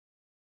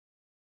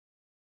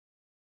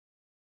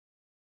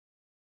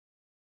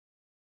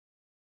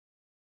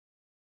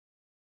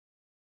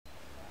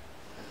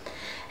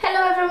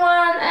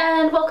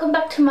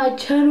to my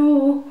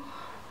channel.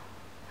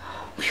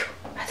 Whew,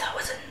 I thought I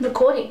wasn't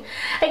recording.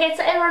 Okay,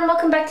 so everyone,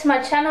 welcome back to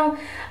my channel.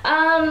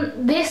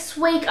 This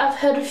week I've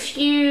heard a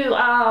few,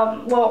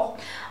 well,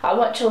 I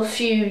watch a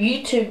few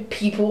YouTube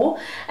people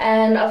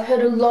and I've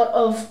heard a lot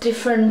of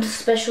different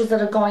specials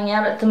that are going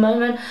out at the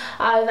moment.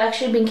 I've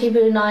actually been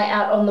keeping an eye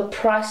out on the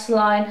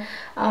Priceline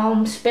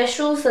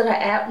specials that are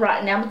out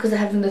right now because they're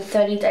having the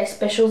 30-day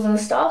specials and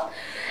stuff.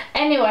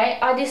 Anyway,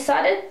 I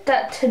decided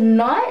that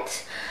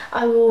tonight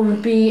I will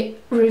be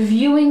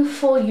reviewing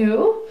for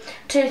you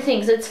two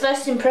things. It's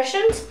first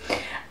impressions.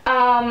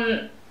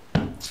 What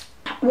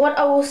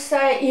I will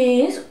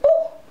say is,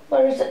 oh,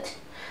 where is it?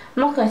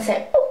 I'm not going to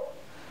say,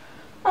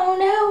 oh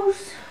no,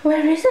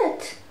 where is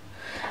it?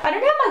 I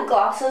don't have my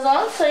glasses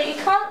on, so you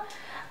can't.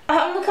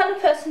 I'm the kind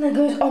of person that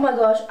goes, oh my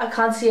gosh, I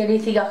can't see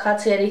anything,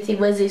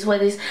 where's this,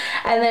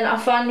 and then I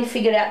finally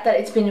figured out that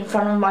it's been in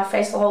front of my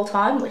face the whole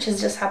time, which has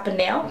just happened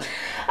now.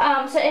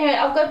 So anyway,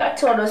 I'll go back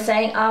to what I was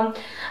saying.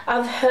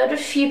 I've heard a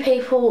few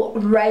people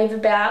rave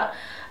about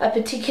a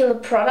particular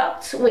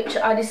product, which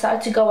I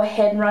decided to go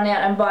ahead and run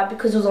out and buy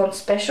because it was on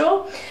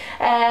special.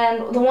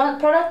 And the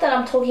one product that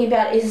I'm talking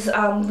about is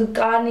the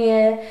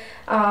Garnier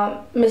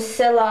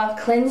Micellar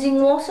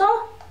Cleansing Water,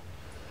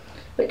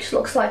 which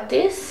looks like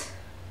this.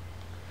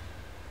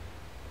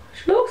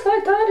 Looks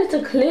like that. It's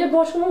a clear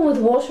bottle with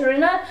water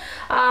in it.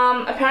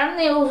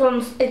 Apparently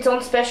it's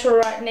on special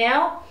right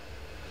now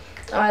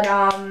at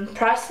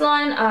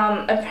Priceline.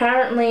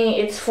 Apparently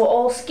it's for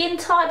all skin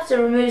types. It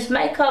removes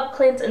makeup,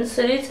 cleans and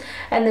soothes,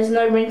 and there's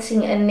no rinsing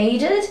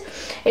needed.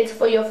 It's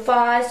for your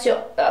thighs,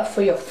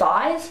 for your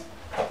thighs.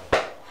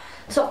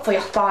 It's not for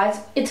your thighs.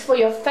 It's for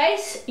your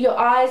face, your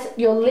eyes,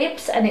 your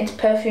lips, and it's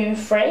perfume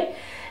free.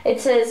 It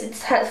says it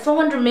has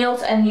 400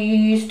 ml and you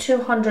use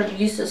 200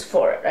 uses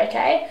for it,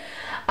 okay?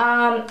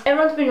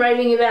 Everyone's been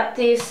raving about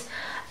this,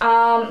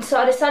 so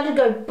I decided to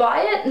go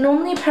buy it.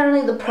 Normally,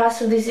 apparently, the price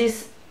of this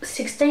is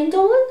 $16,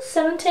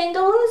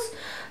 $17,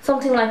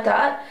 something like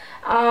that.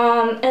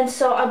 And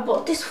so I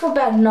bought this for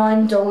about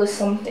 $9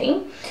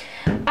 something.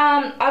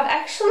 I've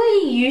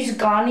actually used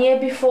Garnier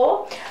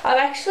before. I've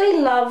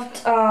actually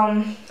loved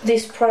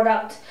this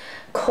product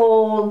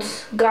called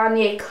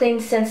Garnier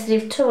Clean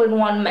Sensitive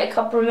 2-in-1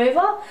 Makeup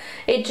Remover.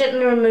 It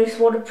gently removes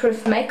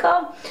waterproof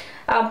makeup.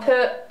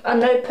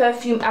 No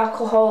perfume,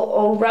 alcohol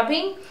or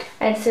rubbing,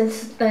 and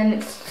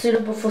it's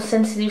suitable for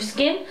sensitive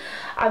skin.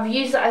 I've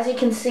used it, as you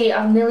can see,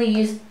 I've nearly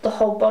used the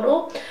whole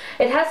bottle.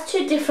 It has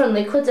two different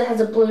liquids. It has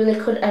a blue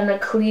liquid and a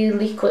clear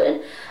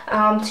liquid.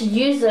 To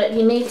use it,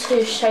 you need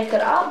to shake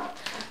it up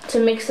to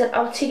mix it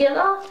up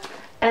together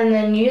and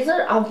then use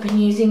it. I've been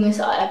using this,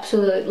 I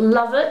absolutely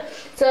love it.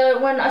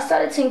 So when I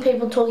started seeing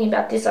people talking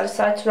about this, I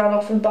decided to run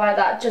off and buy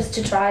that just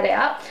to try it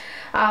out.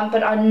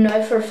 But I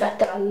know for a fact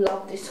that I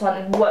love this one.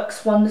 It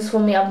works wonders for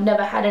me. I've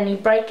never had any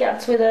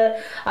breakouts with it.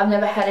 I've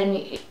never had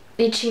any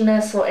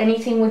itchiness or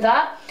anything with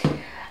that.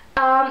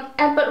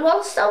 But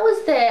whilst I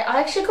was there, I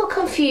actually got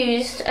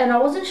confused and I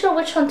wasn't sure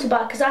which one to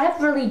buy because I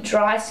have really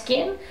dry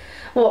skin.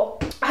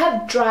 Well, I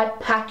have dry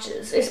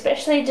patches,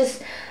 especially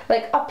just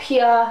like up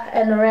here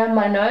and around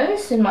my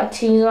nose in my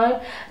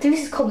T-zone. I think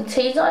this is called the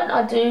T-zone.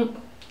 I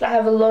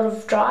have a lot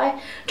of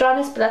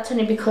dryness, but that's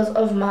only because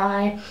of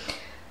my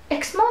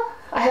eczema.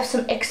 I have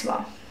some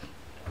eczema.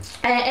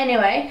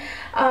 Anyway,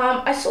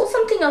 I saw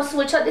something else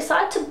which I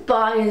decided to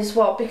buy as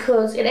well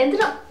because it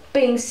ended up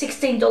being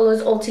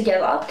 $16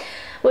 altogether,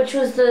 which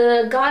was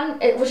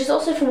which is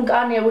also from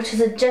Garnier, which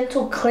is a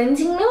gentle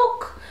cleansing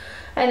milk,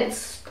 and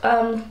it's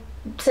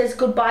says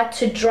goodbye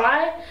to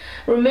dry,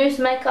 removes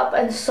makeup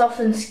and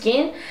softens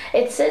skin.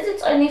 It says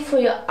it's only for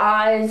your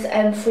eyes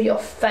and for your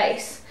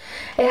face.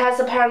 It has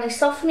apparently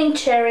softening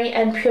cherry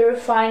and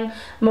purifying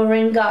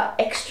moringa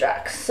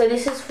extracts. So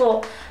this is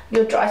for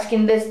your dry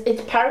skin.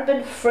 It's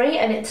paraben free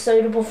and it's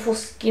suitable for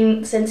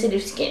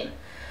sensitive skin.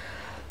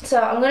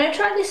 So I'm going to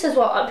try this as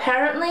well.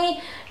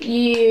 Apparently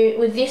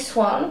with this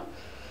one,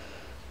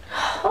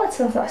 oh, it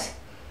smells nice.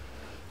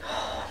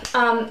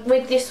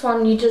 With this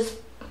one you just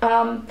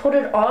put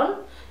it on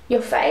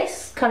your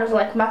face, kind of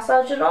like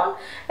massage it on,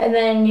 and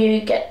then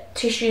you get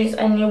tissues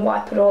and you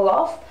wipe it all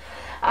off.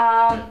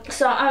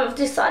 So I've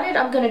decided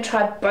I'm going to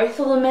try both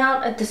of them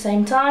out at the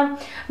same time,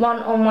 one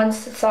on one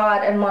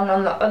side and one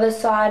on the other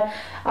side,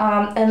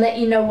 and let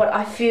you know what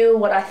I feel,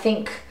 what I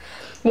think,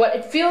 what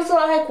it feels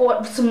like,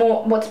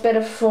 what's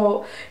better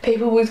for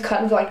people with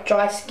kind of like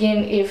dry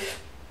skin,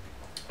 if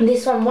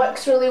this one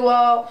works really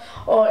well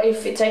or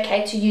if it's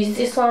okay to use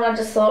this one. I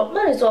just thought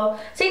might as well,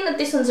 seeing that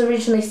this one's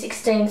originally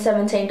 $16,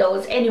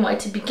 $17 anyway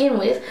to begin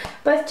with,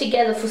 both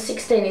together for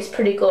 $16 is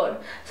pretty good.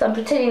 So I'm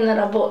pretending that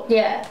I bought,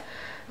 yeah,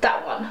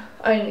 that one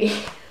only.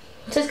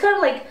 So it's kind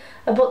of like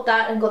I bought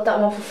that and got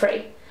that one for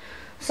free.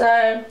 So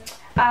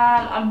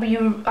I'm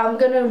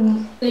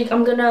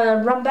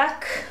gonna run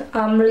back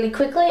really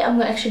quickly.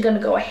 I'm actually gonna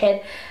go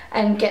ahead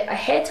and get a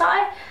hair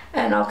tie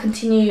and I'll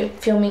continue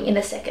filming in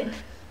a second.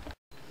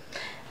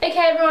 Okay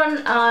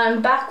everyone,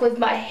 I'm back with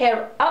my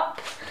hair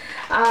up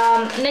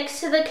next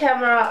to the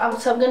camera.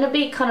 So I'm gonna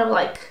be kind of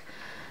like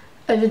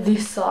over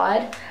this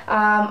side.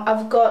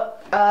 I've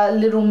got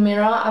little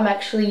mirror I'm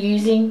actually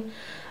using.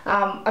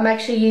 I'm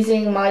actually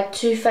using my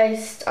Too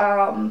Faced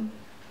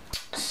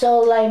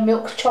SOOO I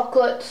Milk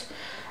Chocolate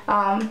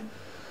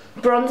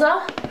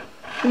bronzer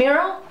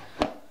mirror.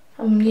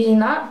 I'm using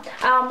that.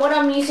 What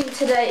I'm using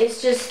today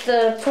is just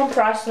the from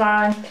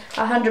Priceline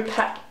 100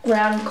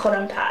 round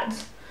cotton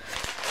pads.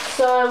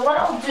 So what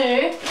I'll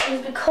do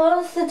is,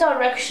 because the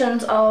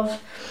directions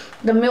of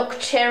the milk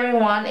cherry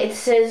one, it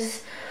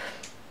says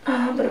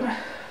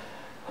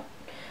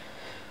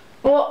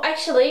well,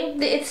 actually,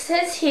 it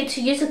says here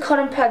to use a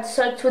cotton pad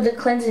soaked with the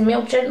cleansing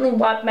milk, gently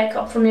wipe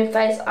makeup from your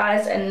face,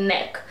 eyes and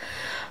neck.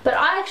 But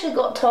I actually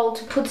got told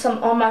to put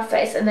some on my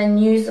face and then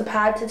use the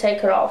pad to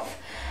take it off.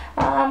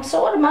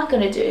 So what am I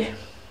going to do?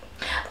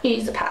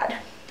 Use the pad.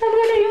 I'm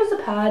going to use the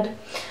pad.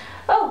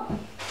 Oh,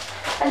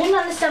 I didn't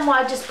understand why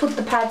I just put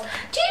the pads.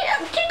 Do you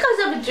guys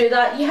ever do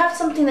that? You have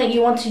something that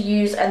you want to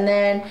use and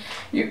then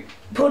you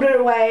put it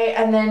away,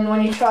 and then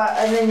when you try,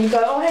 and then you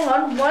go, oh hang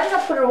on, why did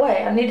I put it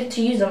away? I needed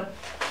to use them.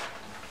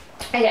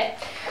 Okay,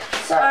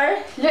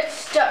 so let's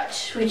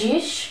start with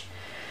this.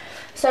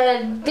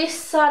 So this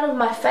side of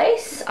my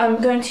face,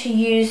 I'm going to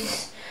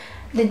use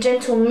the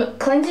gentle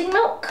cleansing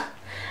milk,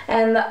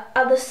 and the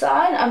other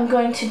side I'm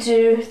going to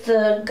do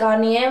the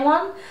Garnier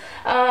one.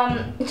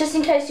 Just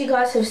in case you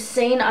guys have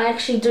seen, I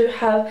actually do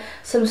have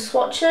some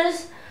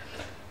swatches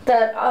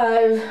that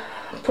I've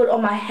put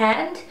on my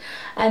hand,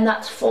 and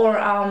that's for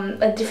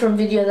a different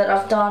video that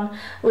I've done,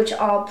 which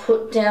I'll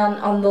put down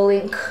on the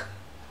link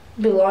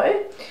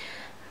below.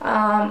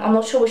 I'm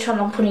not sure which one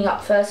I'm putting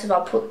up first, if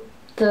I put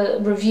the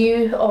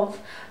review of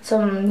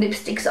some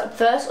lipsticks up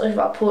first, or if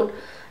I put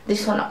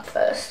this one up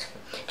first.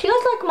 Do you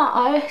guys like my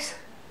eyes?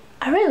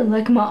 I really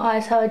like my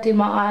eyes, how I did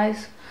my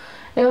eyes.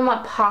 Even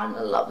my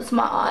partner loves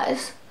my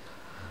eyes,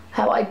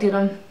 how I did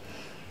them.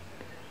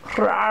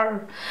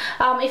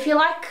 If you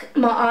like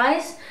my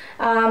eyes,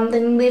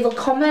 then leave a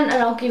comment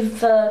and I'll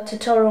give a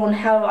tutorial on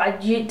how I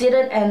did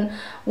it and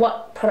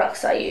what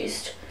products I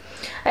used.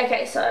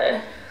 Okay, so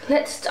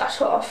let's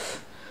start off.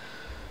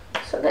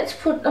 So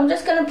I'm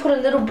just going to put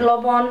a little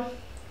blob on,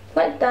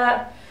 like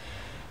that.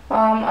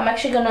 I'm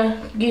actually going to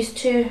use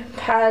 2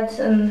 pads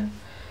and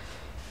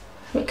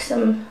mix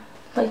them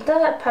like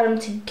that, pat them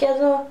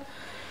together.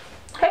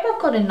 I hope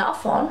I've got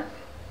enough on.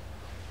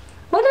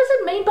 What does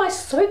it mean by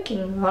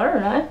soaking? I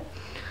don't know.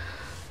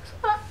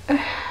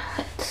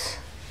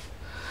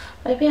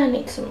 Maybe I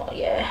need some more.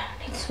 Yeah,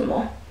 I need some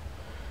more.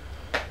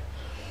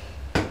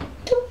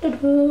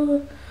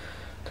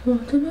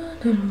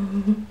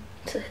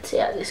 So let's see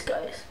how this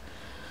goes.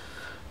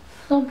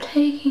 So I'm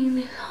taking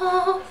this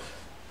off.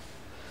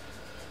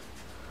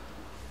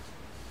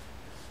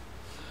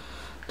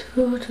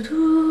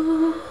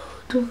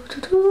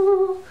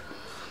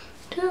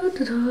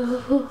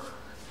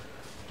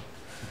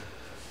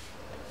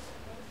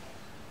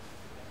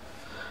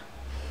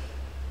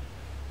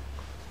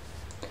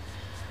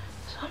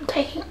 I'm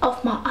taking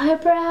off my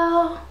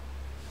eyebrow.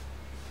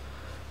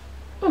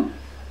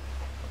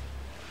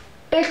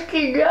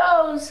 Itchy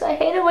nose. I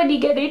hate it when you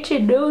get itchy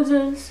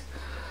noses.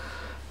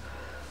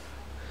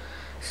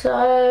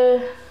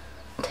 So,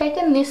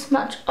 taking this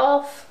much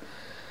off.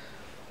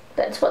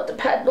 That's what the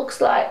pad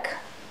looks like.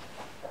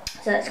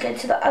 So let's go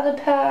to the other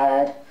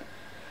pad.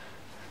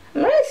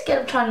 I'm really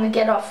scared of trying to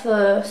get off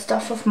the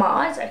stuff off my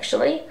eyes,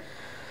 actually.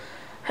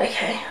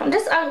 Okay, I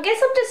guess I'm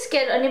just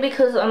scared only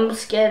because I'm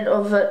scared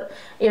of it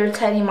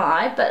irritating my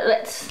eye, but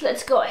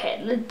let's go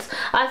ahead.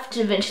 I have to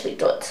eventually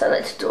do it, so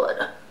let's do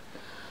it.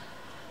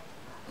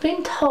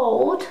 Been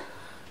told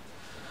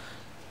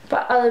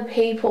by other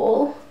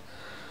people,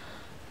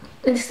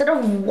 instead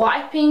of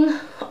wiping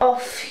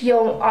off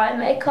your eye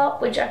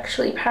makeup, which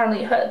actually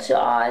apparently hurts your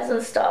eyes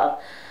and stuff,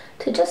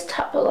 to just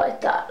tap it like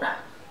that.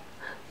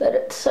 Let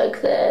it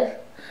soak there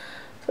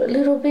for a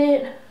little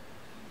bit.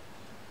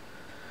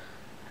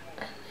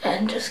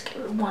 And just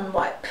give it one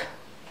wipe.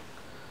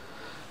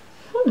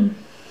 It's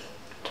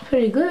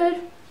pretty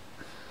good.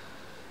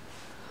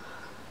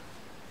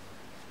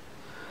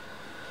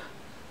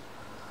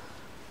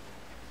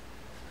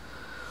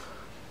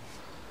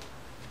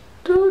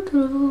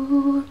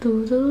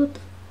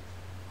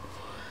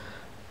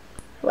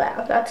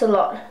 Wow, that's a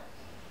lot.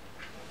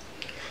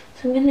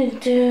 So I'm gonna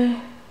do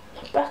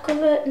the back of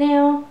it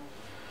now.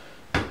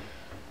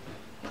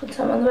 Put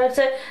some on the back.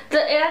 So it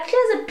actually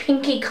has a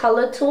pinky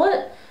colour to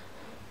it.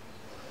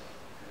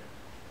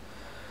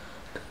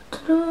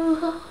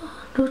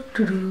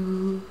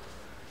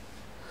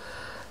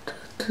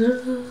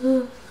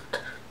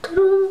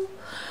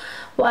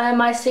 Why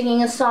am I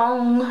singing a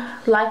song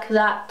like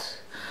that?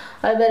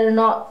 I better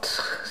not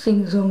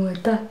sing a song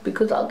like that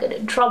because I'll get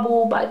in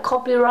trouble by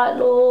copyright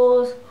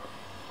laws.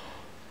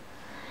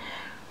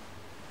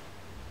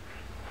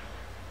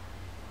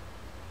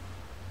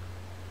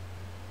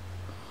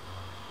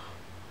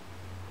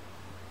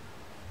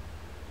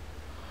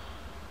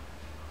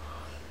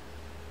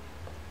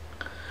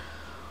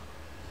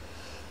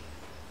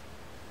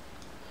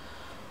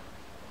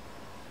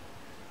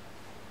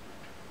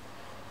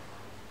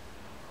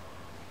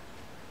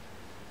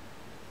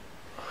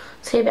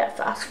 See about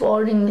fast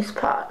forwarding this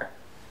part.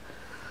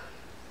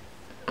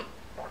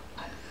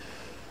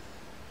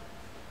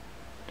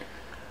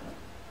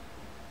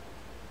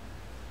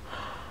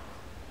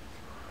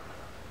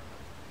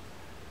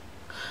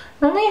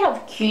 Normally I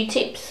have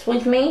Q-tips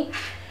with me,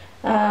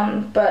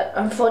 but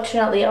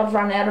unfortunately I've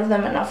run out of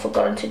them and I've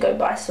forgotten to go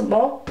buy some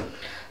more.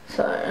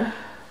 So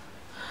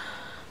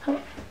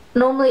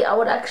normally I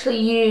would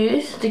actually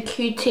use the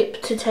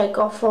Q-tip to take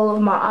off all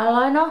of my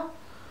eyeliner.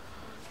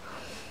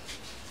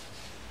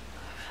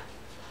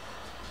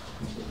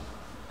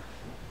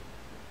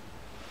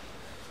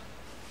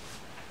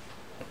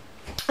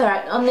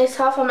 Alright, on this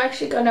half I'm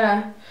actually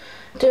gonna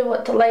do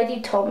what the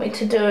lady told me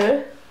to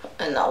do,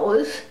 and that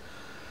was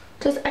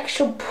just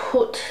actually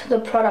put the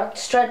product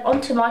straight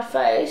onto my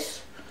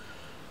face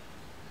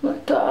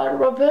like that,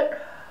 rub it.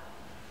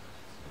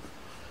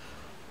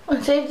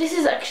 And see, this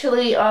is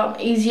actually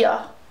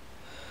easier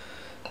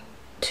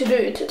to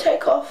do, to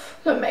take off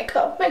the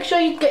makeup. Make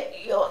sure you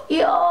get your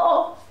ear,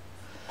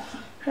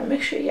 and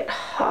make sure you get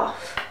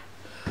half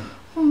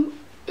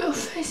your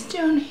face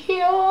down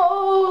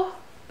here.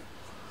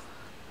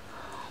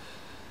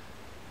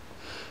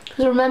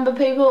 Because remember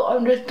people,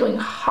 I'm just doing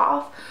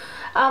half.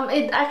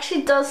 It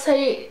actually does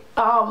say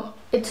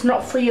it's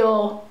not for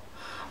your,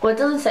 well, it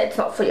doesn't say it's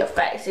not for your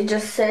face, it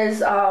just says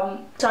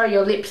sorry,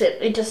 your lips,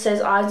 it just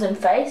says eyes and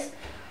face.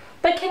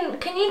 But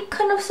can you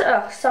kind of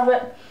stop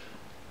it?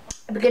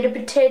 We're gonna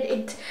pretend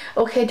it's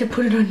okay to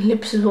put it on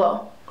lips as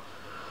well.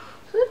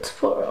 So let's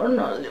put it on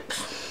our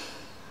lips.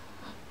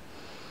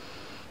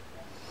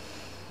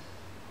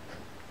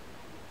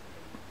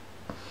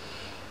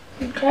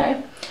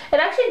 Okay, it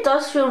actually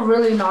does feel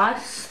really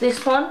nice,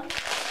 this one.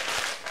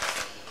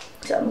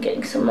 So I'm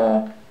getting some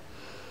more.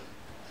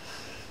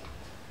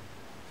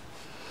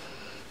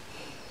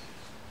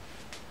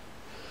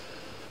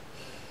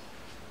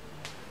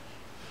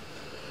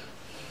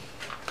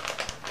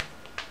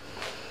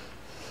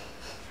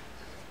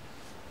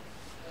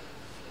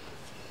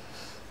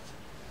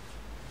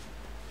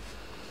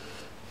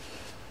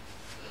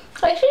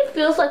 It actually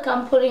feels like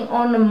I'm putting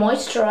on a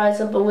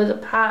moisturizer but with a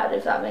pad,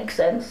 if that makes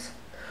sense.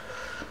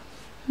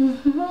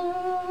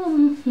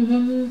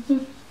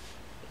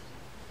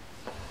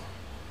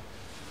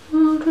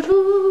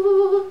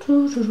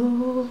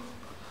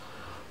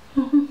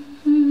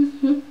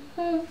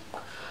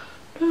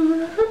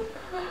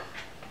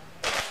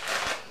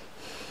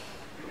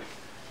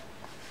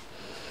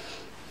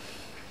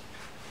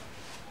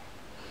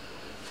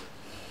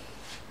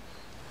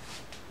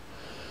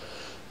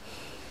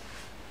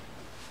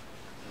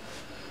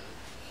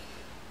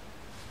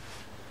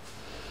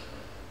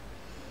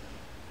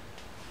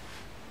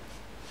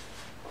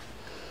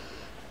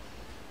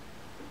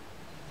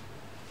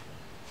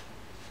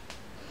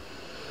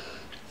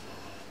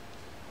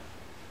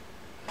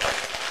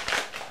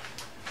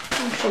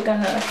 I'm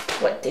gonna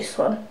wet this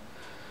one.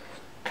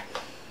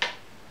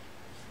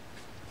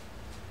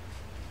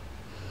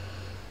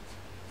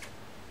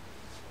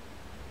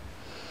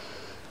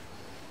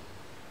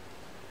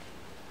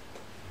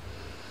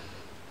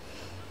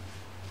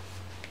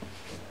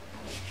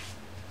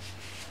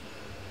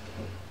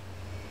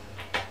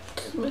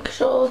 Just make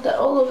sure that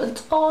all of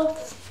it's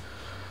off.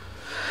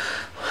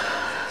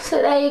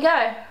 So there you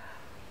go.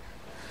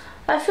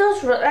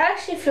 That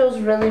actually feels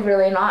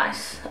really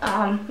nice.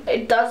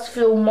 It does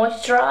feel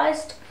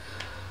moisturized.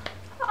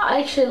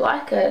 I actually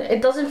like it.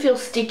 It doesn't feel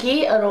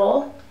sticky at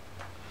all.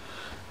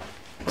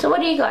 So what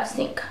do you guys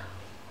think?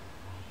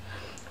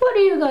 What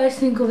do you guys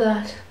think of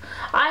that?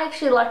 I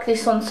actually like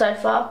this one so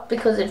far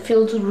because it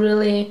feels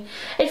really,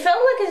 it felt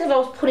like as if I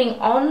was putting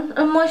on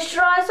a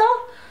moisturizer,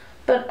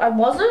 but I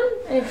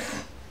wasn't,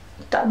 if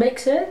that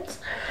makes sense.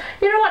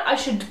 You know what, I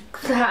should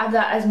have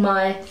that as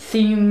my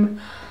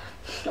theme,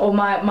 or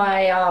my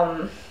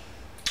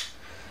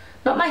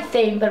not my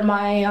theme, but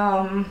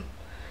my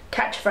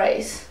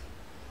catchphrase.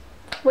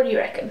 What do you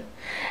reckon?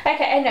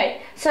 Okay,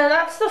 anyway, so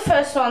that's the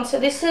first one. So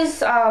this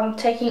is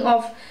taking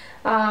off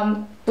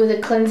with a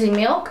cleansing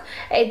milk.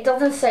 It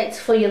doesn't say it's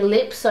for your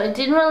lips, so it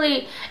didn't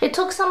really, it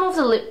took some of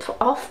the lip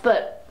off,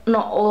 but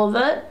not all of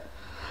it.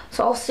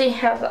 So I'll see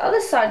how the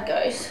other side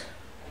goes.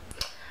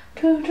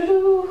 Where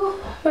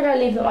did I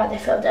leave them? Oh, they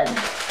fell down.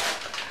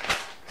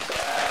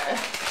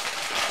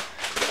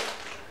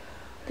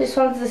 This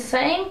one's the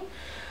same.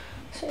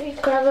 So you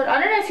grab it. I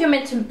don't know if you're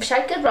meant to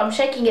shake it, but I'm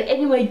shaking it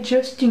anyway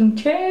just in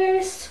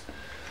case.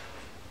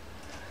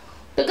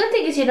 The good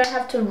thing is you don't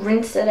have to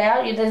rinse it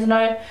out. There's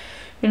no,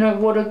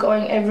 water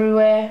going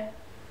everywhere.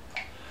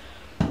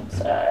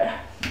 So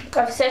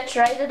I've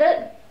saturated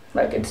it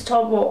like it's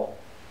told, well,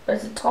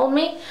 as it told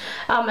me.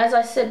 As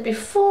I said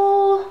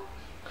before,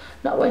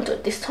 no, I won't do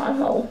it this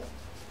time. I'll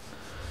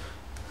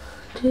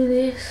do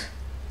this.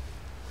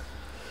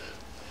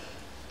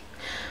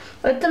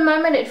 At the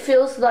moment it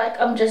feels like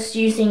I'm just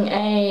using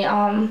a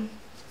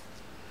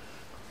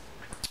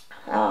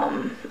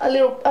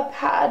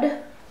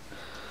pad,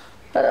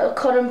 a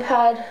cotton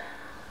pad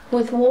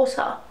with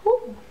water.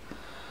 Ooh.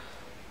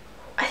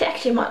 I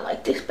actually might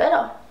like this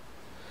better.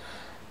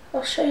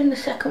 I'll show you in a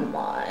second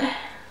why.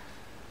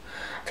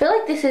 feel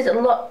like this is a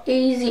lot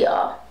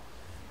easier.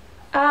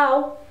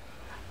 Ow.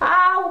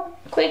 Ow.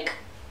 Quick.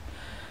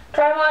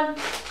 Try one.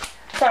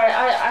 Sorry,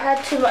 I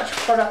had too much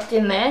product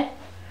in there.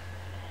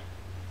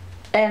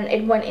 And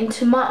it went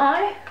into my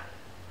eye.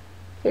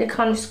 It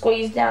kind of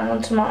squeezed down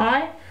onto my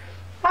eye.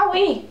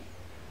 Owie.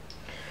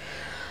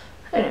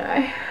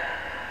 Anyway.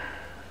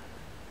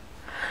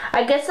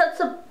 I guess that's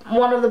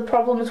one of the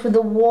problems with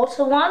the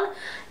water one,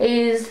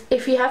 is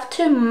if you have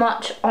too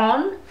much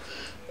on,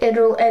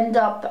 it'll end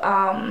up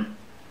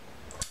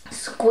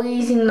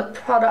squeezing the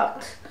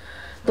product,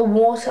 the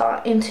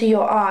water, into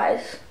your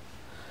eyes.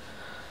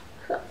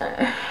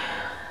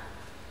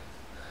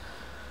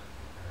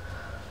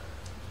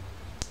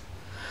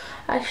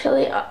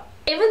 Actually,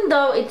 even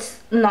though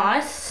it's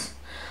nice,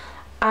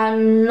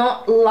 I'm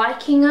not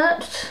liking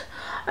it,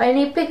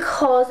 only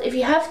because if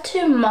you have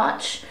too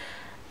much,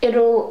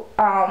 it'll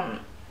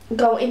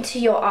go into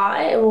your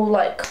eye. It will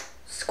like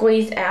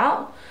squeeze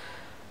out,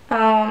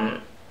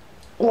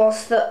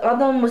 whilst the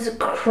other one was a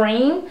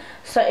cream,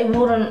 so it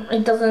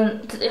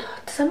doesn't,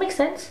 does that make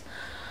sense?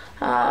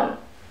 And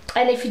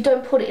if you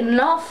don't put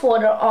enough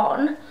water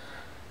on,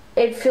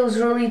 it feels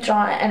really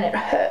dry and it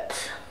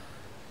hurts.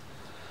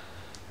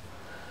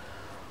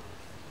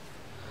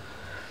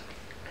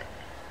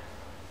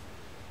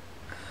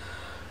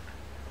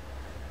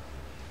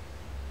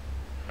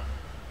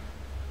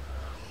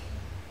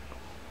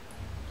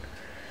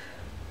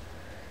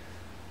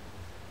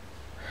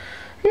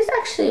 This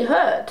actually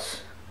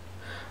hurts,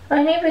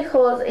 only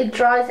because it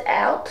dries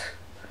out,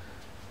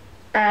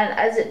 and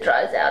as it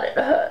dries out it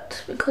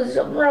hurts because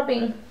I'm not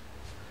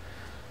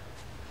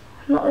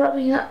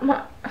rubbing that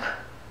much.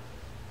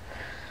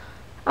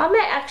 I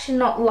may actually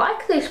not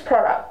like this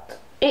product.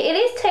 It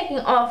is taking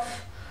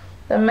off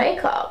the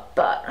makeup,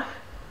 but,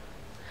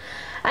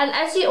 and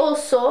as you all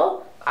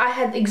saw, I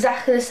had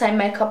exactly the same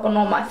makeup on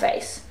my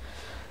face,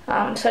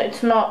 so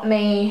it's not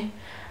me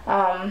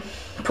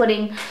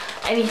putting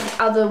any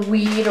other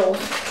weird or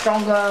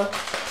stronger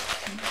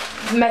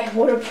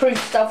waterproof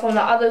stuff on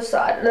the other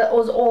side. It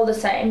was all the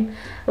same.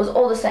 It was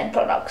all the same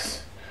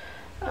products.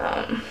 So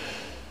I'm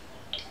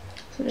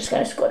just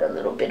going to squirt a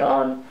little bit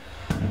on.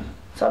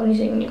 So I'm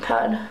using a new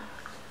pad.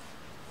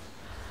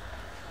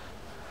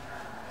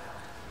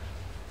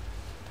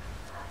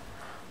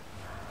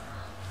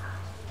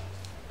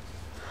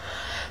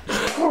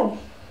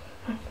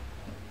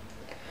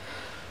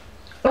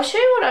 I'll show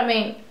you what I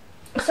mean.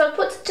 So I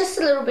put just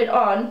a little bit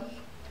on,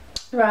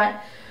 right,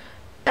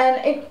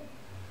 and it,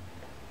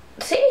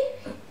 see,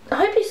 I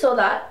hope you saw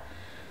that,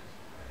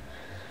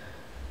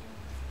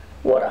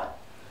 water.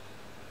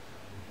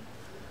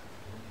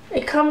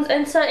 It comes,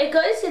 and so it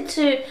goes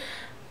into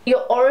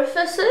your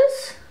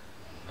orifices,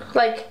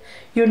 like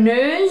your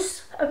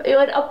nose. It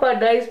went up my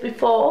nose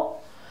before.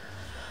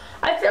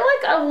 I feel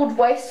like I would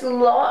waste a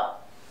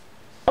lot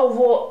of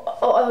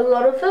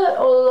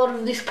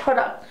this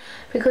product,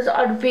 because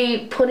I'd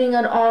be putting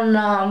it on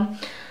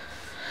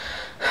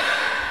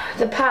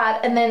the pad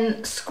and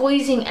then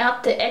squeezing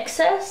out the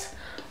excess,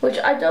 which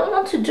I don't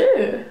want to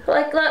do.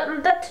 Like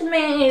that to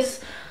me is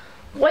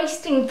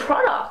wasting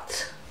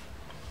product.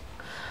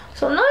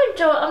 So I'm not,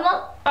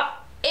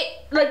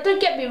 like, don't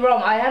get me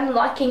wrong, I am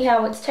liking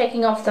how it's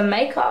taking off the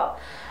makeup,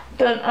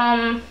 but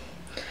I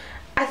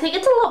think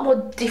it's a lot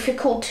more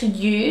difficult to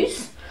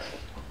use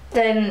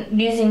than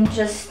using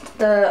just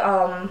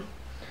the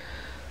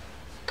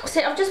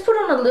see, I've just put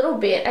on a little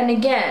bit, and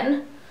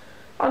again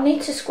I'll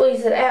need to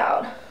squeeze it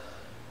out,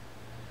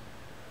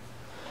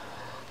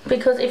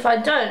 because if I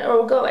don't, it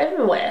will go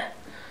everywhere.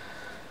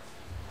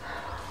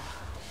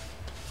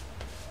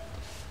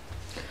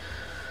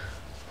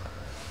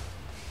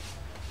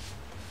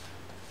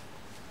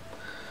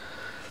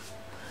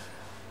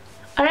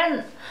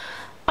 I'm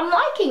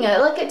liking it,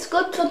 like, it's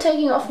good for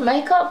taking off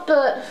makeup,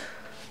 but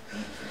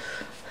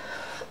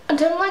I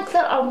don't like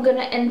that I'm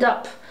gonna end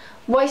up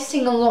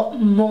wasting a lot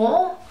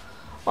more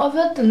of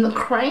it than the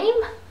cream.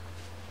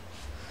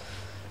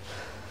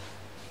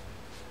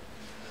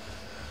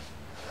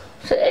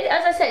 So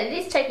as I said, it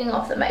is taking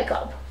off the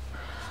makeup.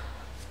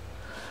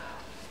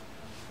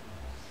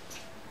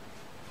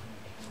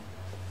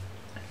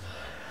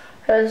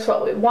 That's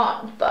what we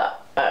want,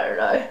 but I don't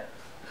know.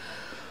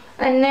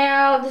 And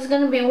now there's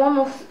going to be one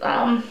more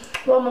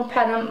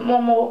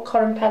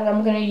cotton pad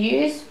I'm going to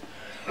use.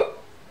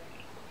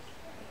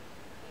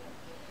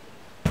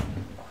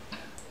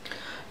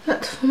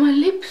 That's for my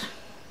lips.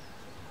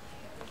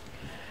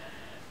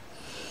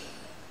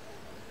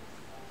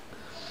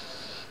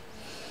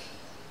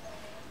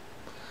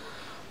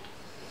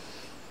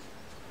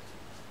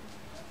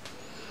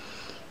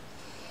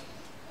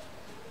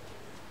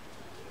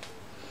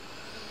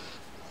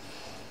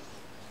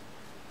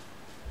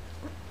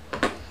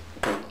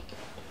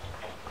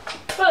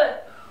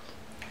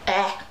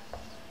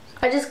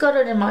 I just got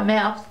it in my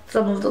mouth,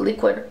 some of the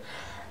liquid.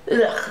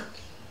 Ugh.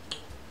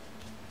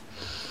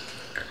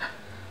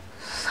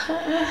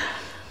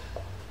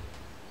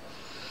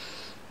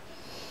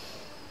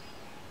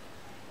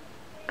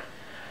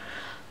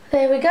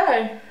 There we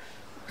go.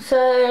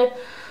 So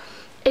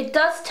it it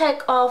does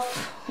take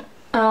off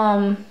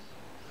the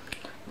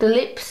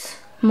lips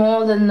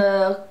more than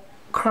the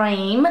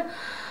cream,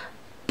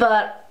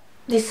 but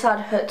this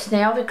side hurts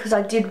now because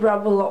I did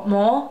rub a lot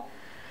more.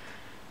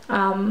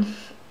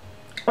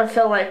 I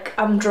feel like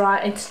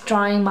it's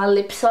drying my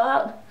lips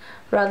out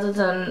rather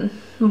than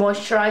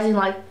moisturizing.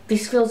 Like,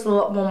 this feels a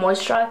lot more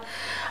moisturized.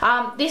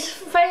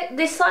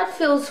 This side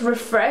feels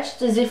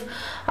refreshed, as if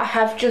I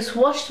have just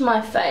washed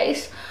my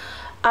face,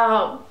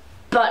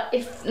 but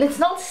it's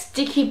not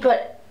sticky.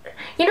 But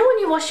you know when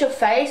you wash your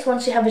face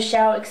once you have a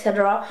shower,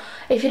 etc.,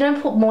 if you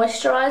don't put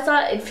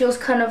moisturizer, it feels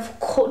kind of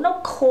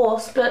not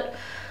coarse, but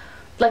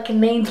like it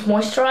needs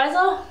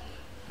moisturizer.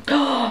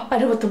 I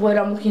know what the word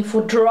I'm looking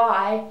for.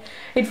 Dry.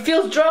 It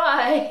feels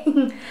dry.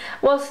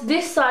 Whilst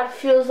this side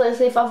feels as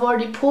if I've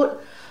already put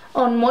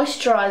on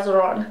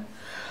moisturizer on.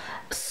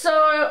 So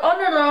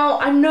on and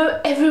on, I know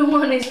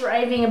everyone is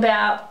raving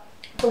about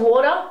the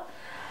water.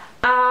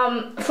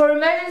 For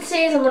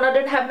emergencies and when I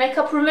don't have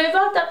makeup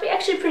remover, that'd be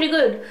actually pretty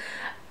good.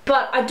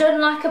 But I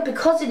don't like it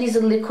because it is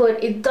a liquid.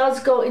 It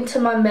does go into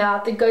my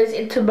mouth, it goes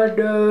into my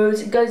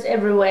nose, it goes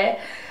everywhere.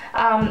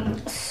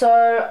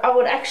 So I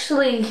would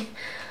actually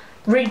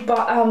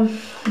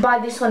buy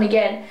this one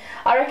again.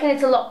 I reckon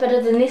it's a lot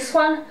better than this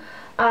one,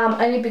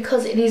 only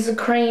because it is a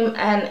cream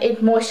and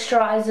it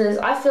moisturizes.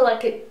 I feel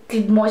like it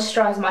did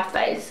moisturize my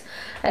face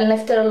and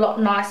left it a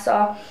lot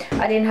nicer.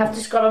 I didn't have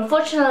to scrub.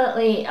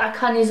 Unfortunately, I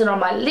can't use it on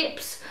my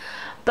lips,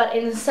 but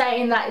in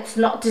saying that, it's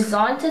not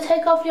designed to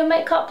take off your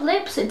makeup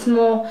lips. It's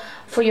more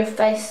for your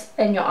face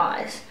and your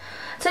eyes.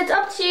 So it's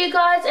up to you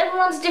guys.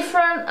 Everyone's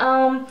different.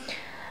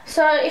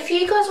 So if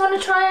you guys want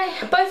to try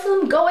both of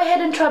them, go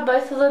ahead and try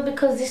both of them,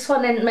 because this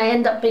one may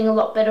end up being a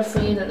lot better for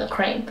you than the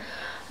cream.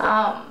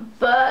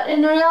 But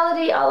in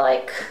reality, I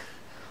like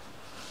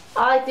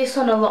this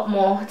one a lot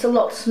more. It's a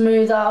lot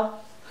smoother, a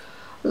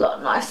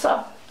lot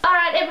nicer.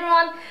 Alright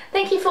everyone,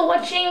 thank you for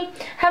watching.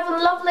 Have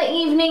a lovely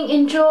evening.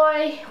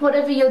 Enjoy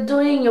whatever you're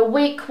doing, your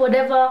week,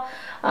 whatever.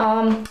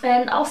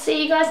 And I'll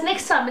see you guys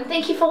next time. And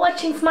thank you for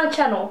watching for my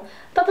channel.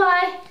 Bye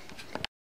bye.